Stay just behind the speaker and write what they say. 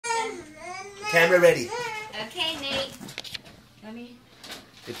Camera ready. Okay, Nate.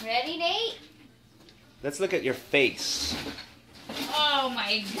 Ready, Nate? Let's look at your face. Oh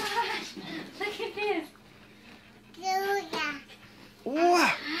my gosh. Look at this.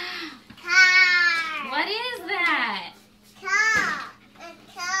 Wow. What is that?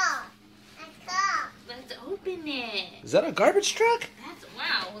 Let's open it. Is that a garbage truck?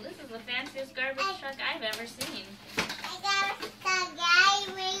 Wow, this is the fanciest garbage truck I've ever seen.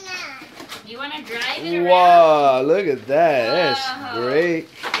 You want to drive it around? Wow, look at that. That's Whoa. great.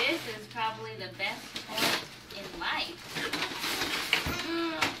 This is probably the best toy in life.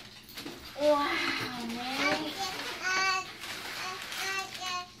 Wow, Nate.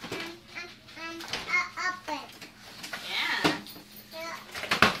 Yeah.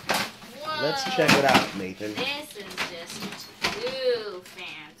 Whoa. Let's check it out, Nathan. This is just too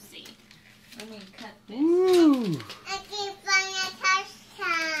fancy. Let me cut this. Ooh.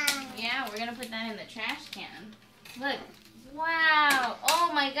 Yeah, we're gonna put that in the trash can. Look. Wow.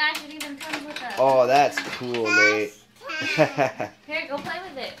 Oh my gosh, it even comes with a... Oh, that's cool, Nate. Here, go play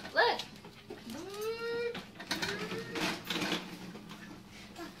with it. Look.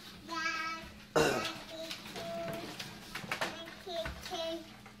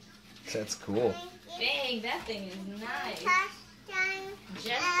 That's cool. Dang, that thing is nice.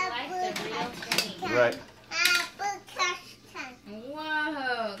 Just like the real thing. Right.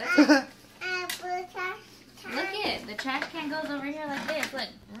 Whoa. That's Look it. The trash can goes over here like this. Look.